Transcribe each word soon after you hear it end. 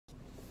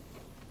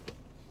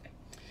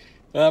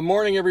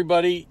Morning,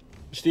 everybody.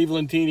 Steve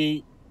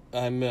Lentini.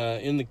 I'm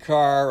in the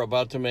car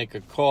about to make a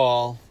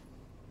call.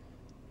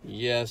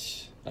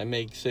 Yes, I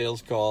make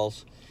sales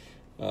calls.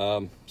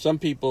 Some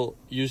people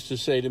used to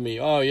say to me,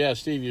 "Oh, yeah,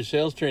 Steve, your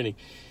sales training.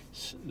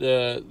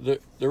 The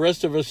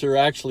rest of us are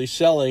actually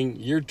selling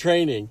your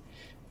training,"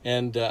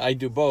 and I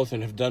do both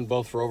and have done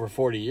both for over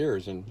 40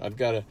 years. And I've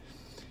got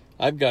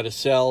to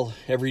sell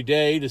every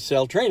day to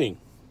sell training.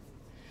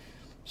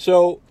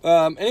 So,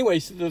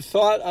 anyways, the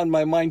thought on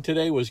my mind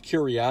today was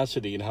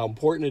curiosity and how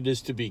important it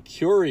is to be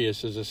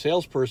curious as a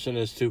salesperson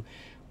as to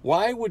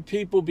why would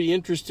people be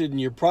interested in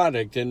your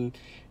product and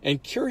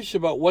curious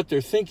about what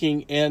they're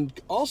thinking, and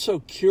also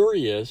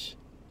curious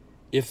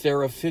if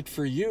they're a fit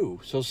for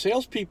you. So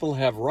salespeople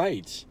have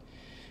rights,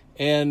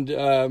 and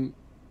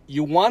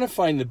you want to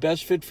find the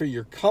best fit for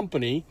your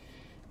company,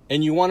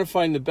 and you want to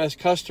find the best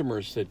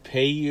customers that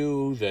pay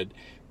you, that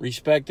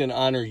respect and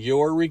honor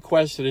your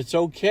request, that it's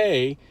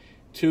okay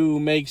to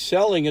make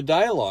selling a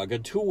dialogue, a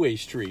two-way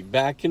street,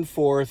 back and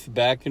forth,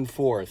 back and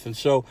forth. And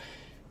so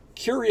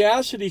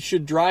curiosity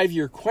should drive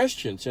your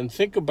questions, and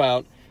think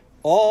about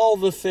all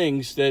the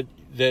things that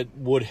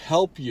would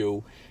help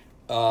you,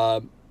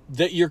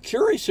 that you're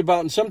curious about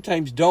and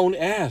sometimes don't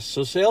ask.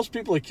 So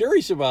salespeople are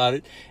curious about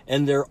it,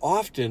 and they're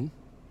often,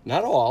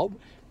 not all,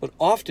 but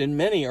often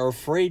many are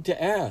afraid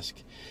to ask.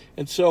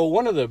 And so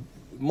one of the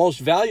most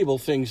valuable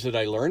things that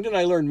I learned, and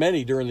I learned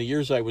many during the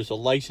years I was a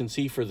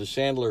licensee for the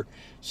Sandler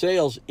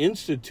Sales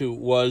Institute,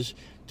 was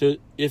to,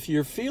 if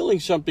you're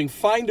feeling something,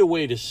 find a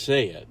way to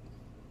say it.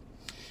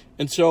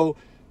 And so,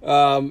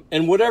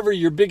 and whatever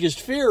your biggest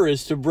fear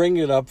is, to bring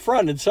it up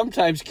front. And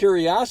sometimes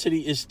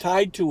curiosity is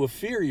tied to a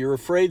fear. You're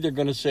afraid they're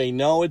going to say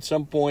no at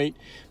some point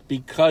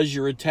because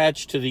you're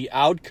attached to the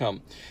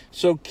outcome.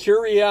 So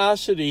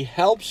curiosity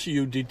helps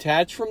you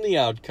detach from the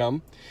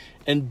outcome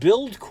and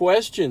build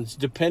questions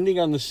depending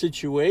on the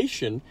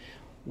situation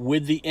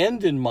with the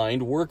end in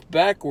mind. Work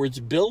backwards,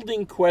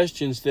 building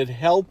questions that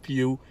help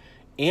you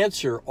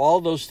answer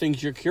all those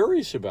things you're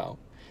curious about.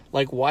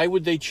 Like, why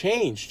would they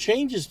change?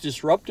 Change is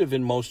disruptive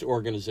in most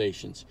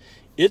organizations.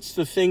 It's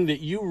the thing that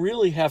you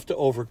really have to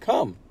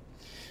overcome.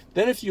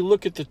 Then if you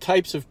look at the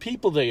types of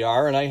people they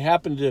are, and I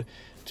happen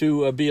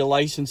to be a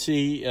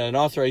licensee, an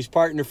authorized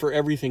partner for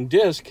Everything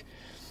Disc,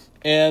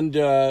 and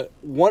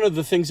one of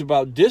the things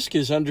about DISC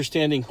is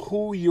understanding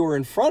who you're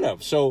in front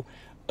of. So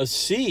a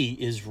C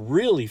is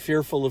really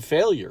fearful of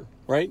failure,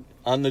 right?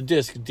 On the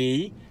DISC,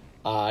 D-I-S-C.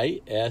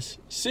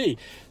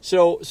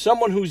 So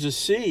someone who's a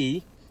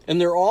C,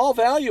 and they're all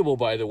valuable,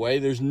 by the way.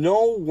 There's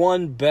no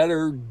one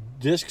better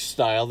DISC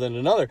style than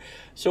another.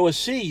 So a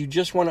C, you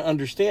just want to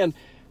understand,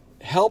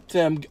 help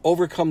them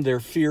overcome their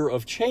fear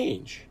of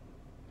change.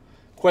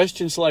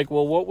 Questions like,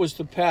 well, what was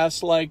the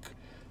past like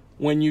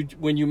when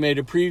you made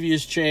a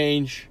previous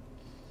change?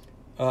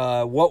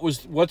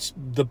 What's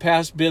the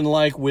past been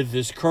like with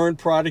this current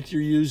product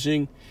you're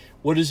using?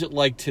 What is it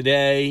like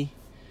today?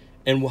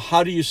 And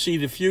how do you see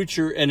the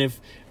future? And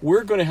if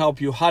we're going to help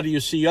you, how do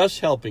you see us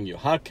helping you?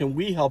 How can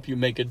we help you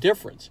make a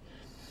difference?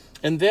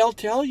 And they'll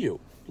tell you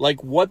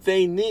like what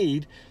they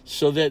need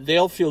so that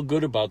they'll feel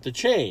good about the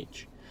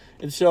change.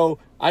 And so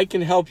I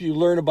can help you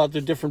learn about the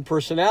different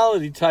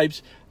personality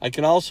types. I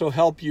can also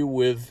help you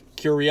with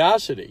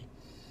curiosity.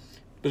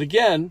 But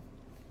again,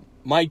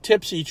 my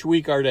tips each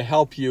week are to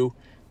help you.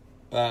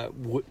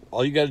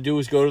 All you got to do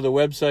is go to the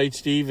website,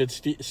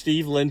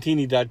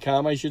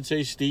 stevelentini.com, I should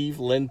say,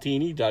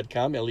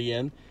 stevelentini.com,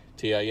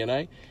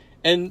 Lentini,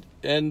 and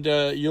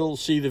you'll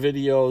see the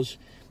videos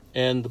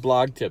and the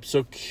blog tips.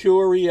 So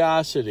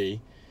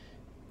curiosity,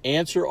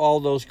 answer all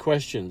those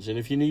questions. And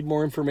if you need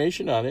more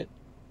information on it,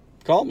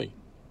 call me.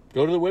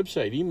 Go to the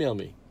website, email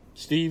me,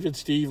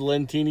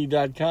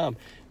 steve@stevelentini.com.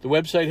 The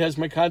website has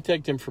my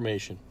contact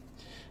information.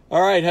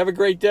 All right, have a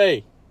great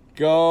day.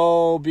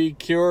 Go be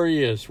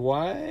curious.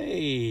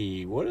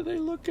 Why? What are they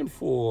looking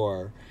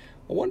for?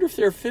 I wonder if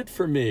they're fit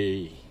for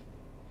me.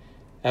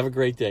 Have a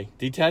great day.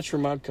 Detach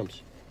from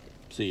outcomes.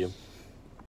 See you.